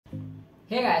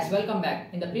Hey guys, welcome back.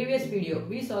 In the previous video,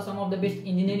 we saw some of the best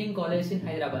engineering colleges in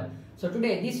Hyderabad. So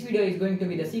today, this video is going to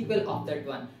be the sequel of that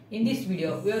one. In this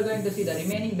video, we are going to see the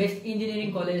remaining best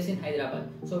engineering colleges in Hyderabad.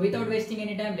 So without wasting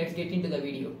any time, let's get into the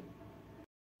video.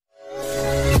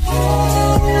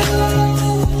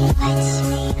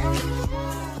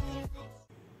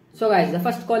 So guys, the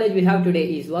first college we have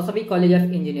today is Wasabi College of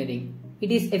Engineering.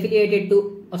 It is affiliated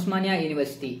to Osmania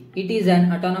University. It is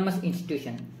an autonomous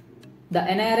institution. The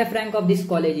NIRF rank of this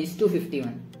college is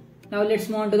 251. Now let's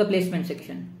move on to the placement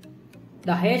section.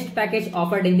 The highest package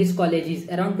offered in this college is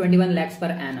around 21 lakhs per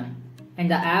annum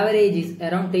and the average is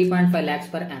around 3.5 lakhs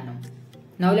per annum.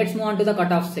 Now let's move on to the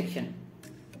cutoff section.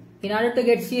 In order to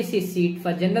get CSE seat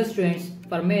for general students,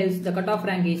 for males the cutoff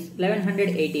rank is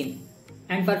 1118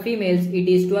 and for females it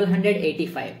is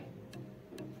 1285.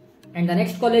 And the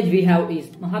next college we have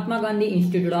is Mahatma Gandhi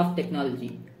Institute of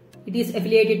Technology. It is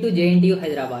affiliated to JNTU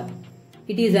Hyderabad.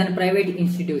 It is a private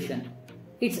institution.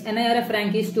 Its NIRF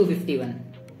rank is 251.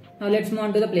 Now let's move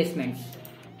on to the placements.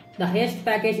 The highest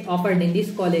package offered in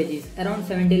this college is around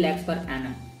 70 lakhs per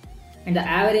annum and the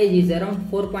average is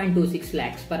around 4.26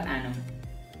 lakhs per annum.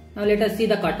 Now let us see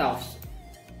the cutoffs.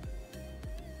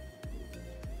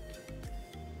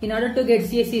 In order to get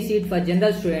CSE seat for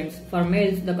general students, for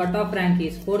males the cutoff rank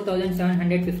is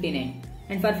 4759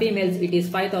 and for females it is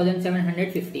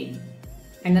 5715.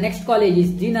 And the next college is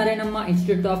G. Narayanamma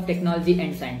Institute of Technology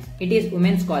and Science. It is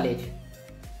women's college.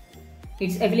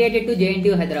 It's affiliated to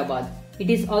JNTU Hyderabad. It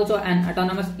is also an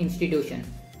autonomous institution.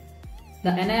 The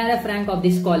NIRF rank of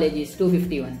this college is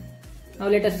 251. Now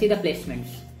let us see the placements.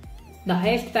 The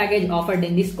highest package offered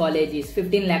in this college is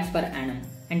 15 lakhs per annum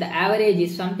and the average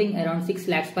is something around 6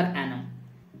 lakhs per annum.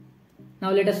 Now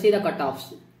let us see the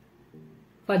cutoffs.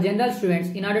 For general students,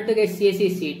 in order to get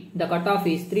CSE seat, the cutoff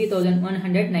is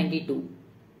 3192.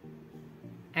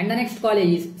 And the next college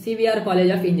is CVR College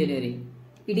of Engineering.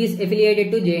 It is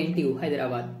affiliated to JNTU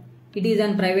Hyderabad. It is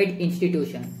a private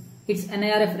institution. Its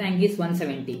NIRF rank is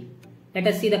 170. Let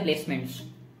us see the placements.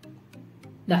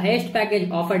 The highest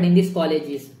package offered in this college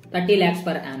is 30 lakhs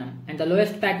per annum and the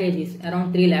lowest package is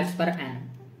around 3 lakhs per annum.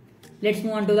 Let's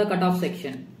move on to the cutoff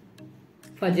section.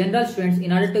 For general students,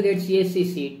 in order to get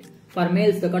CSE seat, for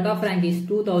males the cutoff rank is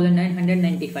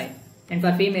 2995 and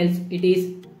for females it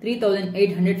is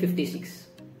 3856.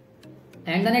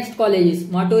 And the next college is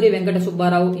Maturi Venkata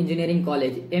Subbarao Engineering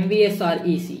College,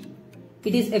 MVSREC.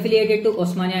 It is affiliated to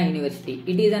Osmania University.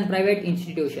 It is a private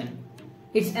institution.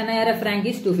 Its NIRF rank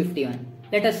is 251.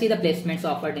 Let us see the placements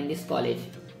offered in this college.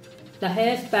 The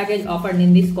highest package offered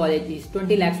in this college is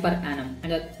 20 lakhs per annum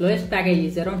and the lowest package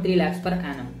is around 3 lakhs per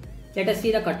annum. Let us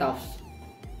see the cutoffs.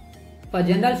 For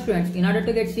general students, in order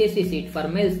to get CSE seat, for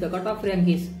males the cutoff rank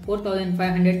is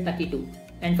 4532.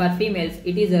 And for females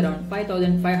it is around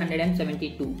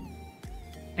 5572.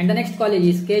 And the next college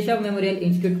is Keshav Memorial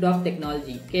Institute of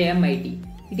Technology, KMIT.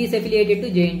 It is affiliated to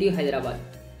JNTU Hyderabad.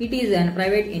 It is a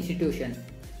private institution.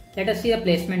 Let us see the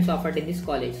placements offered in this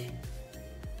college.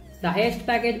 The highest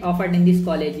package offered in this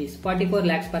college is 44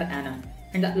 lakhs per annum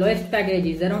and the lowest package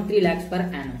is around 3 lakhs per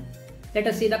annum. Let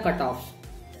us see the cutoffs.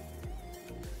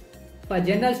 For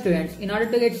general students, in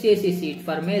order to get CSE seat,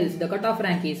 for males the cutoff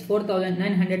rank is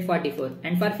 4944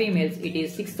 and for females it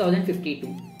is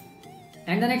 6052.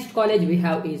 And the next college we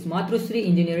have is MATRO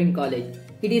Engineering College.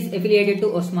 It is affiliated to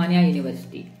Osmania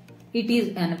University. It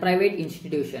is a private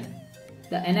institution.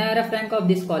 The NIRF rank of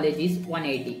this college is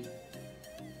 180.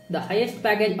 The highest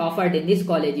package offered in this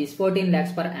college is 14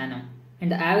 lakhs per annum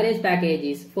and the average package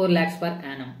is 4 lakhs per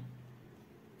annum.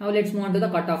 Now let's move on to the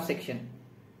cutoff section.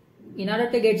 In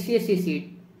order to get CSE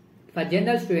seat, for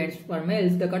general students, for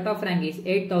males the cutoff rank is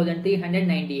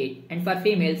 8398 and for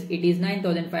females it is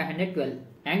 9512.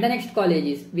 And the next college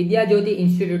is VIDYAYOTI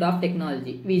Institute of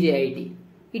Technology, VIDYAYOTI.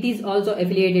 It is also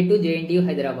affiliated to JNTU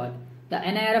Hyderabad. The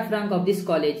NIRF rank of this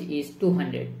college is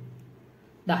 200.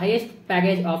 The highest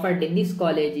package offered in this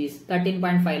college is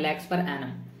 13.5 lakhs per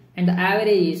annum and the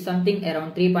average is something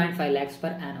around 3.5 lakhs per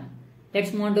annum.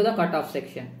 Let's move on to the cutoff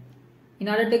section. In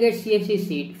order to get CSE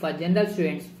seat, for general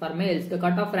students, for males the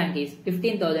cutoff rank is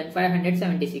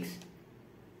 15,576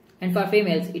 and for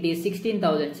females it is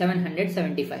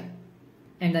 16,775.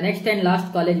 And the next and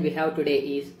last college we have today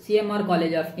is CMR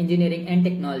College of Engineering and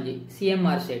Technology,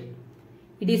 CMRCET.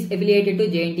 It is affiliated to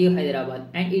JNTU Hyderabad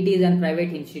and it is a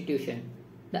private institution.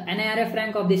 The NIRF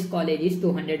rank of this college is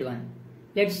 201.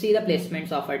 Let's see the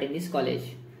placements offered in this college.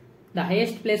 The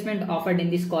highest placement offered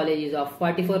in this college is of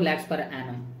 44 lakhs per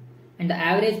annum. And the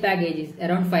average package is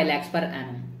around 5 lakhs per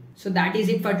annum. So that is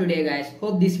it for today guys.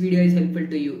 Hope this video is helpful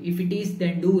to you. If it is,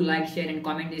 then do like, share and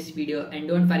comment this video and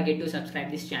don't forget to subscribe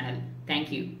this channel.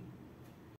 Thank you.